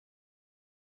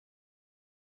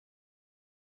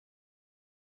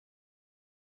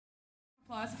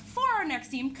Applause for our next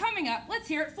team coming up. Let's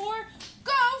hear it for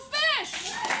Go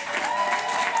Fish!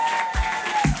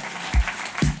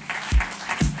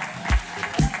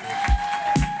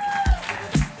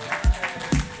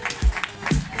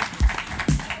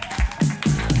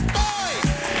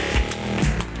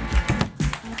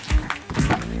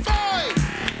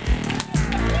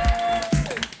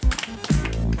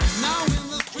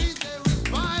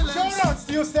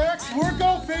 We're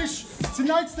Go Fish.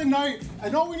 Tonight's the night,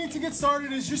 and all we need to get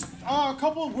started is just a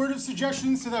couple of word of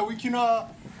suggestions so that we can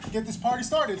get this party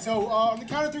started. So on the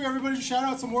count of three, everybody just shout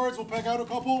out some words. We'll pick out a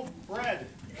couple. Bread.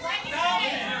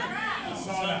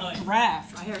 Sauna.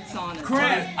 Draft. I heard sauna.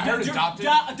 Crab. I heard adopted.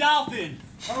 Dolphin.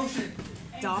 Ocean.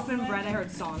 Dolphin bread. I heard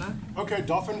sauna. Okay,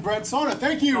 dolphin bread sauna.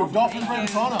 Thank you. Dolphin bread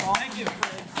sauna. Thank you.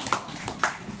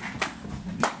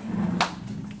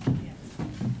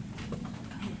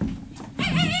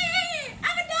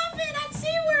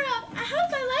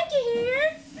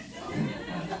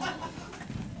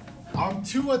 I'm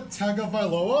Tua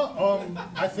Tagovailoa.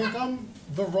 I think I'm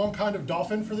the wrong kind of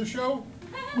dolphin for the show.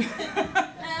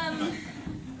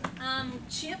 I'm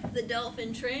Chip, the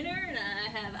dolphin trainer, and I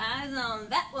have eyes on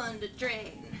that one to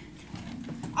train.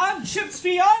 I'm Chip's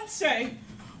fiance.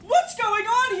 What's going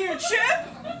on here, Chip?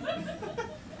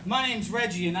 My name's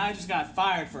Reggie, and I just got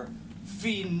fired for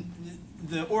feeding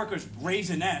the orcas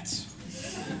raisinets.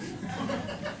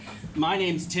 My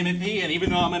name's Timothy, and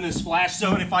even though I'm in a splash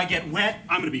zone, if I get wet,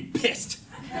 I'm gonna be pissed.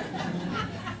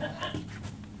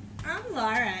 I'm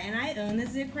Laura, and I own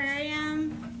this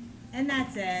aquarium, and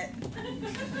that's it.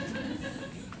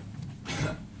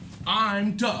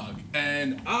 I'm Doug,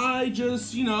 and I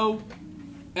just,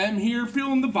 am here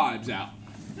feeling the vibes out.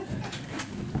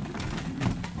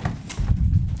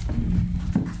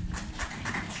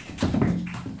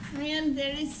 I am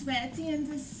very sweaty in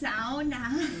the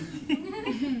sauna.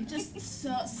 Just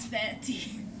so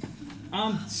sweaty.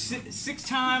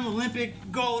 Six-time Olympic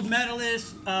gold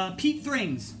medalist Pete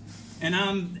Thrings, and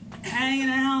I'm hanging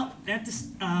out at the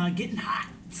getting hot.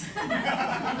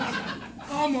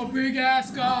 I'm a big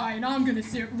ass guy, and I'm gonna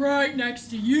sit right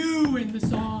next to you in the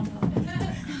sauna.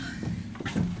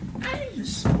 I'm the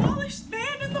smallest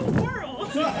man in the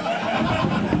world,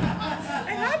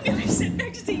 and I'm gonna sit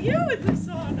next to you in the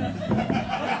sauna.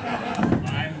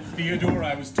 I'm Theodore.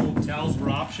 I was told towels were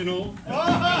optional.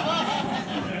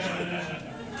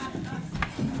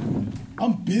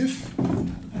 I'm Biff.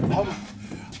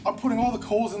 I'm putting all the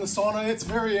coals in the sauna. It's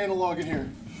very analog in here.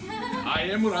 I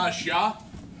am Rasha,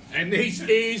 and this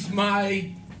is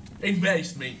my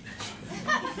investment.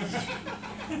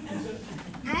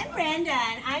 I'm Brenda,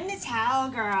 and I'm the towel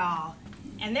girl.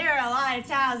 And there are a lot of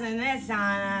towels in this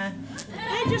sauna.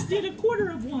 I just did a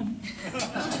quarter of one.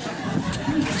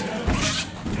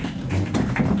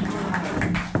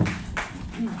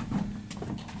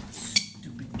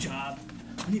 Stupid job.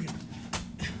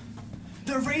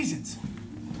 They're raisins.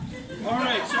 All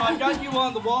right, so I've got you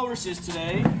on the walruses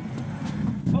today.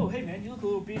 Oh, hey man, you look a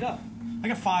little beat up. I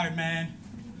got fired, man.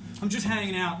 I'm just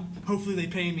hanging out. Hopefully they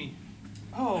pay me.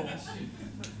 Oh,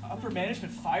 upper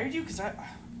management fired you? Because I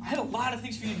had a lot of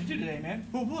things for you to do today, man.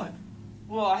 Well, what?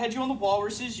 Well, I had you on the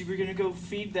walruses. You were going to go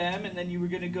feed them, and then you were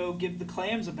going to go give the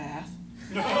clams a bath.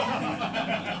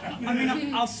 I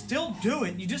mean, I'll still do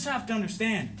it. You just have to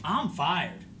understand, I'm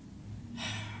fired.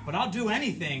 But I'll do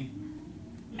anything.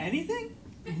 Anything?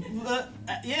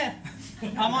 Yeah.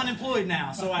 I'm unemployed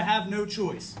now, so I have no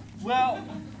choice. Well,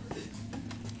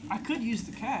 I could use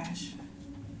the cash.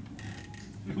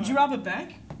 Would you rob a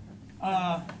bank?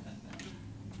 Like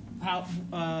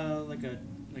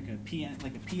a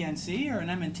PNC or an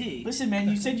M&T? Listen, man,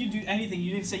 you said you'd do anything.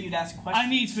 You didn't say you'd ask questions. I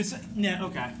need specific. Yeah,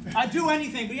 okay. I do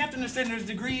anything, but you have to understand there's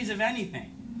degrees of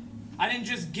anything. I didn't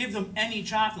just give them any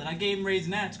chocolate. I gave them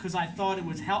raisinets because I thought it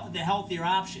was the healthier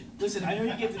option. Listen, I know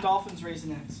you gave the dolphins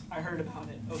raisinets. I heard about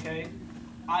it, okay?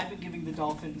 I've been giving the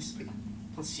dolphins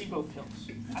placebo pills.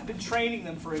 I've been training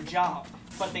them for a job,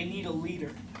 but they need a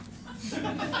leader.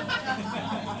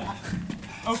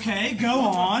 Okay, go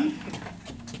on.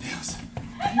 Pills.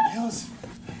 Pills.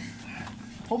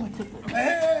 Hold my clipboard.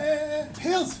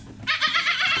 Pills.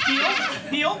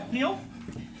 Heel.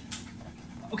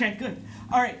 Okay, good.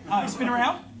 All right, spin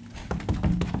around.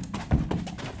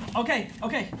 Okay.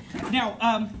 Now,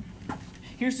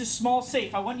 here's this small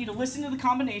safe. I want you to listen to the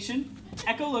combination,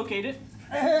 echolocate it.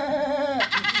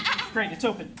 Great, it's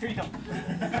open. Here you go.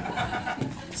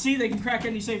 See, they can crack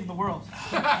any safe in the world.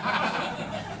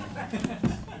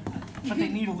 But they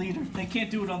need a leader. They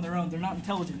can't do it on their own. They're not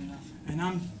intelligent enough. And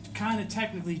I'm kind of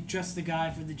technically just the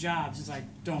guy for the job since I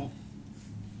don't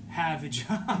have a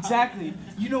job. Exactly.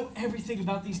 You know everything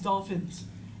about these dolphins.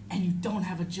 and you don't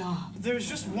have a job. There's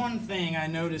just one thing I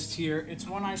noticed here. It's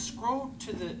when I scroll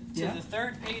to the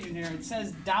third page in here. It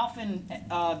says Dolphin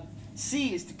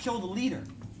C is to kill the leader.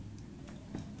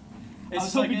 It's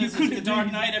just like this is the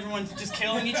Dark Knight. Everyone's just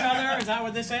killing each other. Is that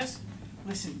what this is?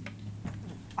 Listen,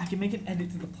 I can make an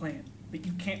edit to the plan, but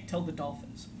you can't tell the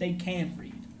Dolphins. They can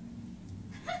read.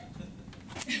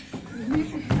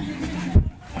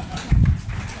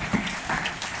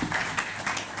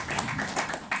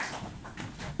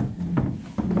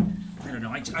 I don't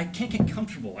know. I can't get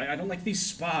comfortable. I don't like these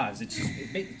spas. It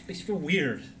makes me feel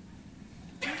weird.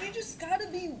 You just gotta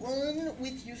be one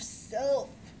with yourself,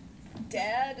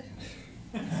 Dad.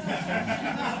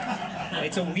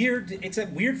 It's a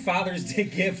weird Father's Day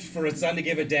gift for a son to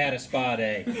give a dad a spa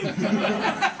day. You've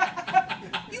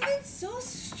been so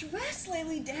stressed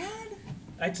lately, Dad.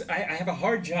 I have a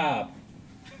hard job.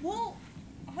 Well,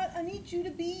 I need you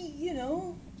to be, you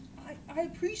know, I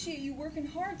appreciate you working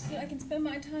hard so that I can spend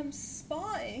my time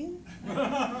spying.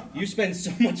 You spend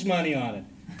so much money on it.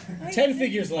 10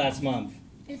 figures last month.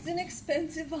 It's an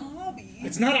expensive hobby.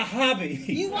 It's not a hobby.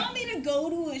 You want me to go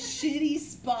to a shitty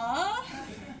spa?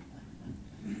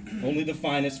 Only the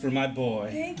finest for my boy.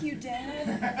 Thank you,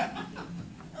 Dad.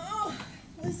 Oh,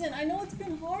 listen, I know it's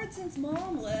been hard since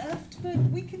Mom left, but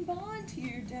we can bond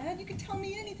here, Dad. You can tell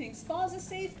me anything. Spa's a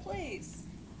safe place.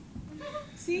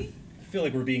 See? I feel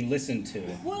like we're being listened to.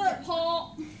 What up,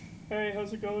 Paul? Hey,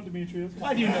 how's it going, Demetrius?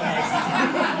 Why do you know that?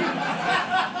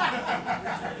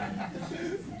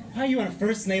 Why are you on a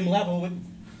first name level with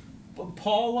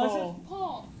Paul, was it?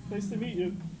 Paul. Nice to meet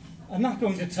you. I'm not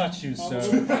going to touch you, sir.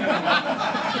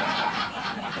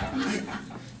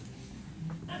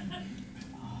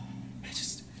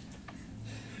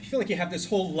 I feel like you have this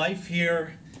whole life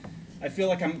here. I feel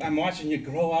like I'm watching you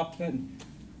grow up, and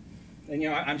you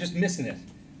know, I'm just missing it.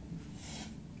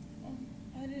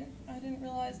 I didn't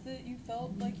realize that you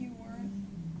felt like you weren't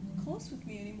close with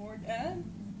me anymore, Dad.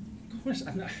 Of course,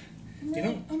 I'm not.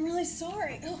 I'm really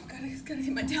sorry. Oh, gotta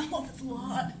get my towel off. It's a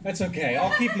lot. That's okay.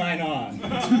 I'll keep mine on.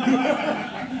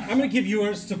 I'm gonna give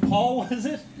yours to Paul. Was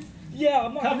it? Yeah,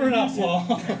 I'm not. Cover it up,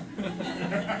 Paul.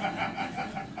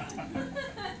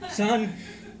 Son.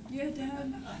 Yeah,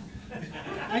 Dad.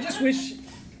 I just wish.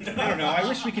 I don't know. I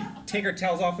wish we could take our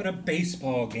towels off at a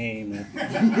baseball game, or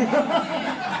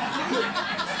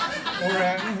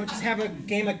just have a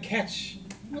game of catch.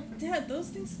 Well, Dad, those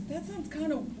things, that sounds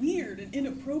kind of weird and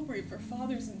inappropriate for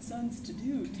fathers and sons to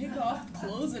do. Take off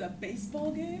clothes at a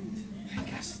baseball game? I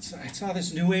guess it's all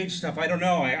this new age stuff. I don't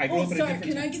know. I grew up in a different...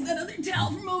 Can I get that other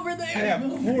towel from over there? Yeah,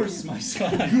 of course, my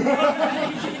son.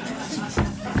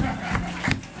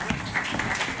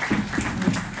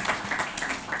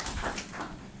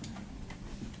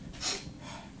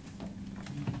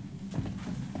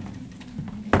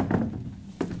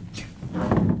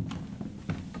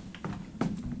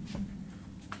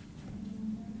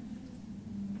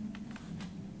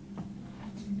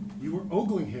 You were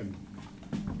ogling him.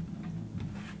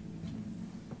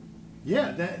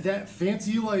 Yeah, that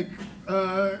fancy, like,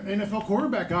 NFL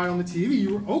quarterback guy on the TV,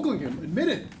 you were ogling him. Admit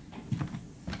it.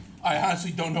 I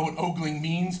honestly don't know what ogling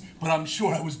means, but I'm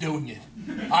sure I was doing it.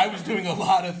 I was doing a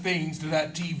lot of things to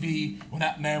that TV when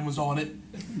that man was on it.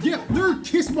 Yeah, there are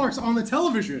kiss marks on the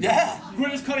television. Yeah. We're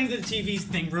just cutting to the TV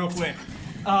thing real quick.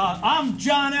 I'm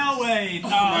John Elway.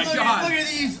 my God. Look at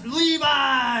these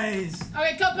Levi's.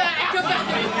 Okay, cut back.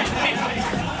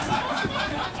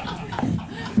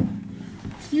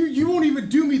 You won't even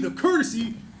do me the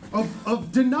courtesy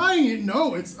of denying it.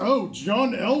 No, it's,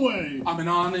 John Elway. I'm an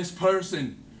honest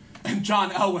person, and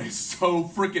John Elway is so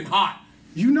freaking hot.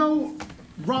 You know,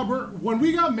 Robert, when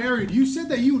we got married, you said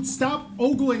that you would stop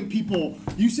ogling people.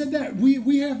 You said that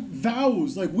we have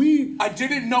vows, like we... I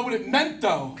didn't know what it meant,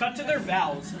 though. Cut to their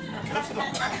vows.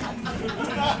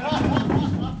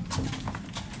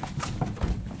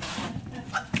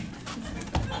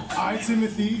 I,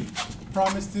 Timothy,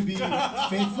 promise to be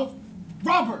faithful.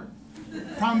 Robert!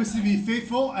 Promise to be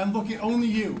faithful and look at only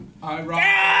you. I rock.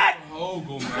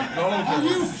 Ogle my God. Are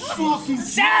you fucking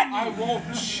sad? I won't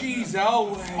cheese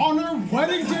Elway. On our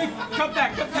wedding day? Cut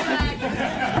back.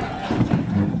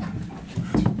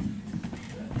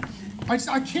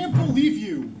 I can't believe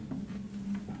you.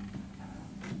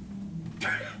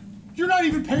 You're not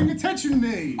even paying attention to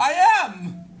me. I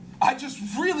am. I just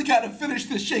really gotta finish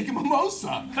this shaking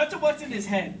mimosa. Cut to what's in his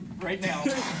head right now.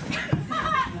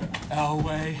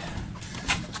 Elway.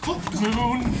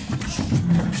 Moon.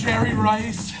 Jerry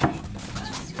Rice.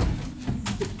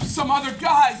 Some other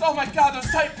guys. Oh my God,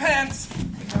 those tight pants.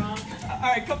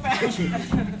 Alright, cut back.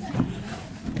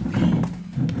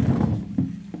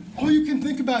 All you can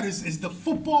think about is the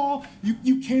football.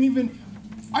 You can't even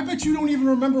I bet you don't even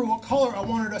remember what color I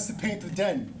wanted us to paint the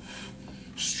den.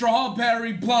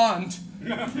 Strawberry blonde.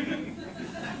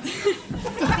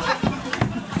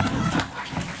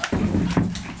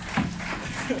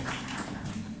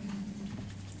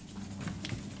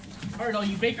 All right, all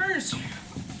you bakers.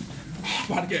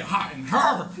 About to get hot in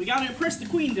her. We gotta impress the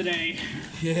queen today.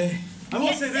 Yeah. I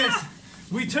will say this.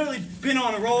 We've totally been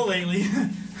on a roll lately.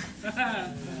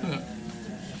 God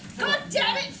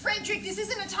damn it, Frederick, this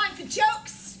isn't a time for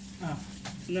jokes. Oh,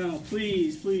 no,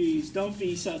 please, please, don't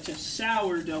be such a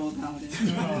sourdough about it.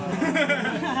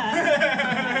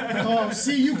 Oh,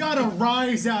 see, you got a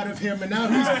rise out of him, and now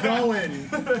he's going.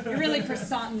 You're really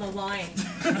croissant in the line.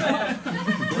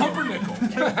 Pumpernickel.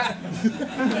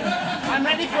 I'm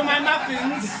ready for my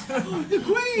muffins. The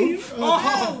queen!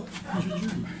 Oh,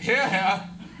 Yeah.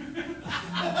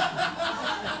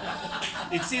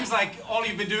 It seems like all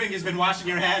you've been doing has been washing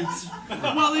your hands.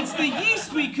 Well, it's the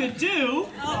yeast we could do.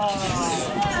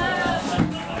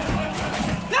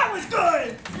 That was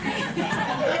good!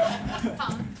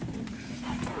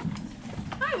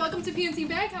 Hi, welcome to PNC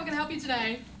Bank. How can I help you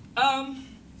today? I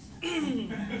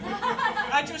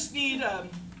just need,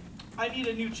 I need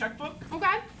a new checkbook.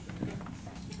 Okay.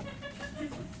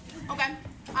 Okay.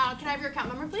 Can I have your account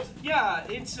number, please? Yeah,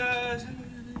 it's, I'm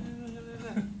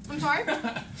sorry?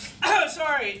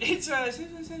 sorry, it's, Yeah,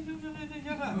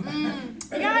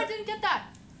 I didn't get that.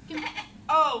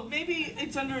 oh, maybe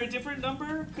it's under a different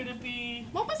number? Could it be,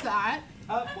 What was that?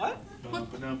 what?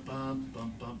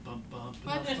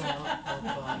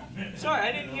 Sorry,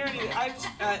 I didn't hear anything.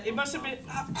 It must have been,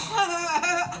 I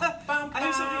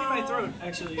have something in my throat,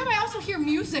 actually. Yeah, but I also hear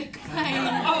music playing.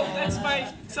 Oh, that's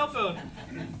my cell phone.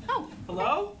 Oh.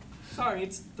 Hello? Sorry,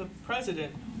 it's the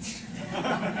president.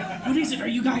 What is it? Are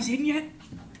you guys in yet?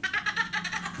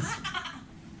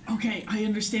 Okay, I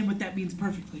understand what that means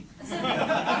perfectly.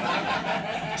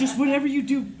 Just whatever you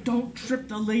do, don't trip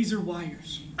the laser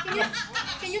wires.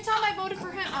 Can you tell him I voted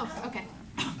for him? Oh, okay.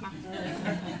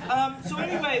 So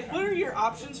anyway, what are your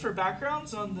options for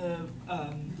backgrounds on the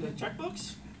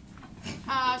checkbooks?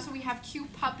 So we have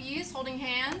cute puppies holding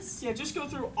hands. Yeah, just go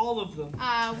through all of them.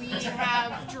 We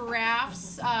have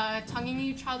giraffes tonguing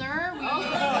each other. We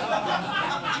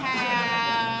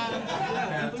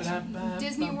have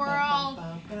Disney World.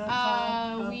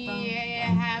 We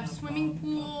have swimming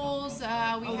pools. We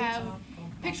have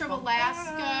picture of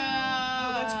Alaska.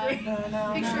 Oh, that's great.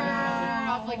 Picture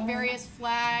of like various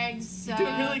flags. You're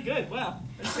doing really good. Wow.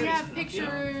 That's We great. have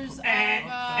pictures of.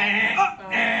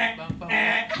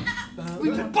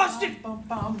 We've been busted!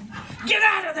 Get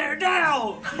out of there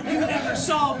now! You never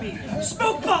saw me!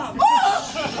 Smoke bomb!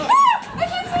 I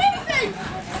can't see anything!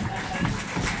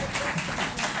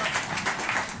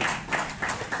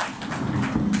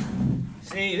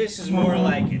 See, this is more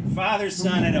like it.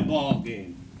 Father-son at a ball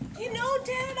game. You know,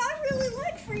 Dad, I really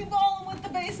like free balling with the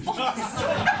baseballs.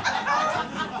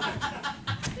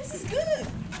 This is good.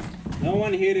 No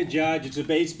one here to judge. It's a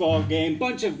baseball game.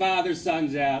 Bunch of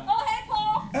father-sons out. Oh, hey,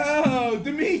 Paul. Oh,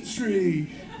 Dimitri.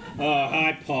 Oh,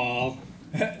 hi, Paul.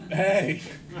 Hey.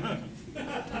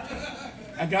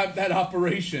 I got that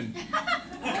operation.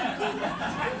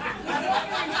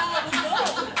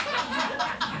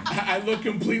 I look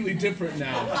completely different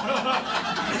now.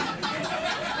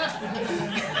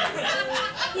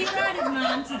 He brought his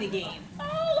mom to the game.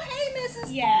 Oh, hey,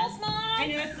 Mrs. Yes. Paul's mom. I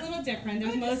know it's a little different.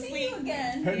 There's Good to mostly see you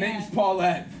again. Her name's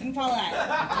Paulette. and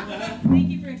Paulette. Thank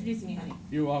you for introducing me, honey.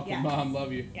 You're welcome, Yes. Mom.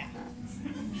 Love you. Yeah.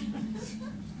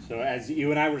 So as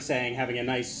you and I were saying, having a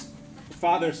nice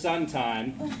father-son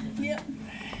time. Yep.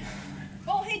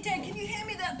 Oh, hey, Dad, can you hand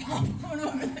me that popcorn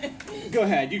over there? Go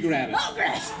ahead, you grab it. Oh,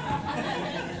 great.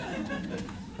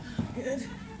 Good.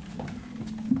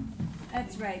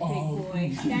 That's right, big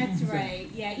boy. That's right.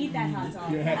 Yeah, eat that hot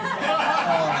dog. Yeah.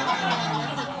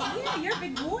 Yeah, you're a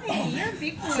big boy. You're a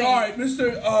big boy. Sorry,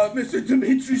 Mr.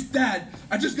 Dimitri's dad.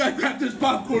 I just gotta grab this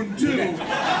popcorn too. Yeah.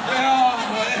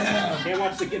 Can't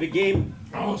watch the game.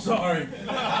 Oh, sorry.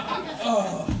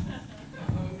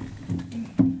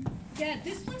 Dad,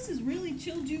 this place has really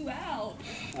chilled you out.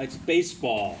 It's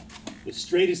baseball. The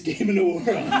straightest game in the world.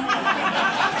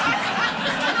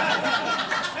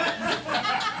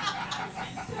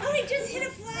 Oh, he just hit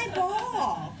a fly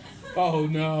ball. Oh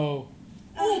no.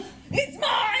 Oh, it's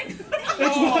mine.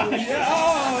 Oh yeah.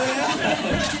 Oh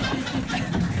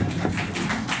yeah.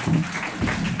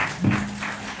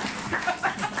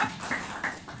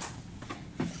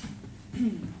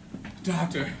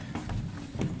 Doctor,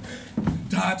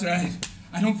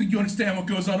 I don't think you understand what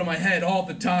goes on in my head all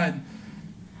the time.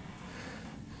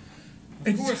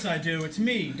 Of course I do. It's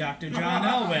me, Dr. John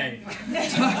Elway.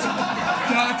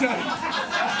 Doctor,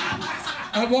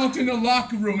 I walked in the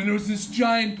locker room and there was this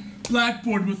giant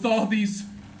blackboard with all these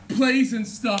plays and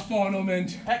stuff on them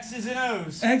and X's and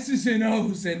O's. X's and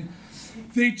O's, and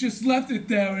they just left it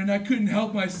there and I couldn't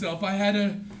help myself. I had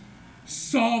to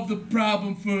solve the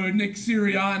problem for Nick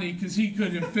Sirianni because he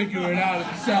couldn't figure it out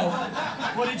himself.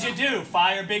 What did you do?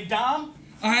 Fire Big Dom?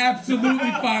 I absolutely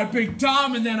fired Big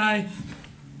Tom, and then I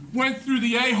went through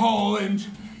the a-hole and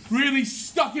really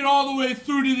stuck it all the way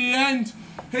through to the end.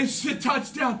 It's a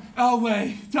touchdown.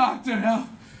 Elway, Dr. El.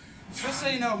 Just so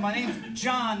you know, my name's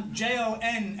John, Jon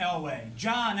Elway.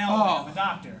 John Elway, I'm a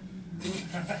doctor.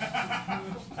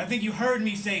 I think you heard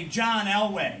me say John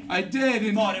Elway. I did.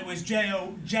 And thought it was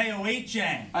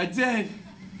J-O-H-N. I did.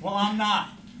 Well, I'm not.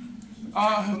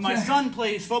 But my son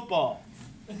plays football.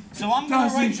 So I'm going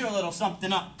to write you a little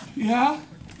something up. Yeah?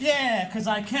 Yeah, because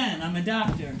I can. I'm a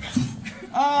doctor.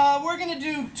 We're going to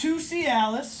do 2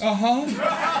 Cialis.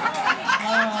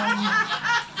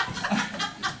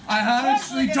 I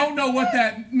honestly don't know what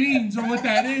that means or what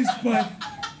that is, but...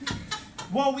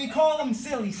 Well, we call them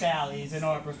silly sallies in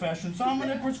our profession, so I'm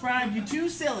going to prescribe you 2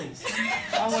 sillies.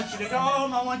 I want you to go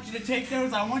home, I want you to take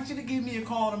those, I want you to give me a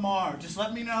call tomorrow. Just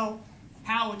let me know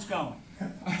how it's going.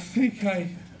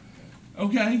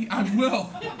 Okay, I will.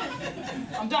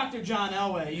 I'm Dr. John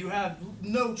Elway. You have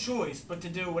no choice but to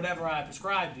do whatever I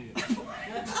prescribe to you. Dr.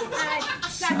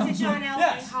 John Elway.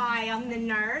 Yes. Hi, I'm the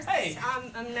nurse. Hey.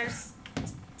 I'm Nurse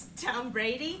Tom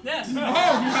Brady. Yes.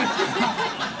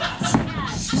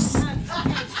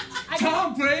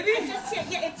 Tom Brady?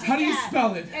 How do you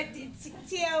spell it?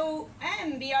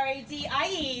 T-O-M-B-R-A-D-I-E.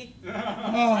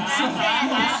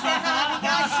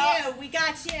 We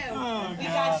got you. We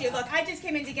got you. Look, I just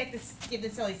came in to give the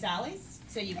silly sallies,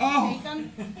 so you can take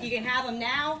them. You can have them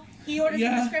now. He orders the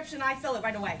prescription, I fill it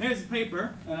right away. Here's the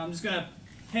paper, and I'm just gonna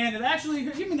hand it. Actually,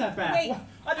 give me that back. Wait.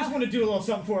 I just want to do a little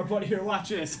something for her, buddy. Here, watch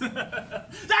this. No!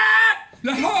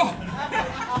 Here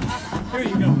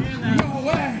you go. Hand that. No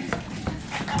way!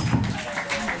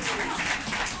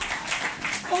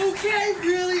 Okay,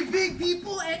 really big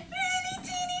people and really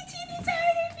teeny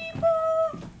tiny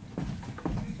people.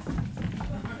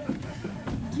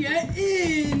 Get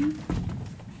in.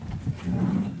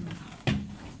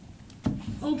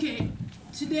 Okay,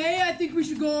 today I think we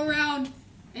should go around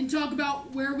and talk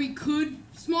about where we could,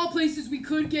 small places we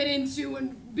could get into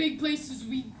and big places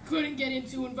we couldn't get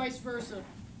into and vice versa.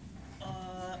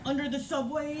 Under the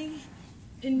subway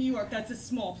in New York, that's a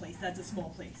small place.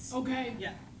 Okay.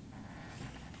 Yeah.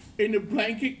 In the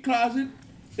blanket closet,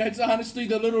 that's honestly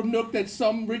the little nook that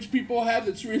some rich people have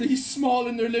that's really small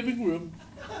in their living room.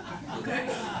 Okay.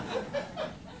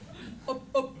 A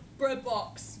bread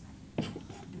box.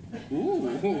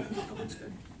 Ooh,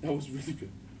 that was really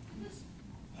good.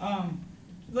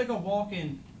 Like a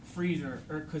walk-in freezer,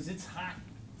 cause it's hot.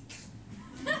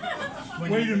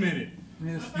 Wait a minute.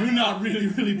 You're not really,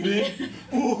 really big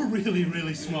or really,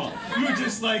 really small. You're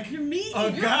just like a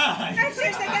guy. That's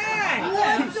just a guy.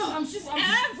 I'm just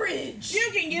average.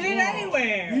 You can get in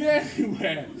anywhere.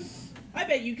 Anywhere. I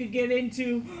bet you could get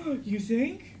into, you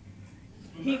think?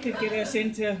 He could get us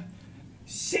into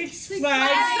Six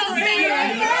Flags Adventure!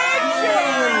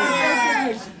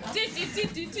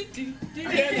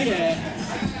 Yeah.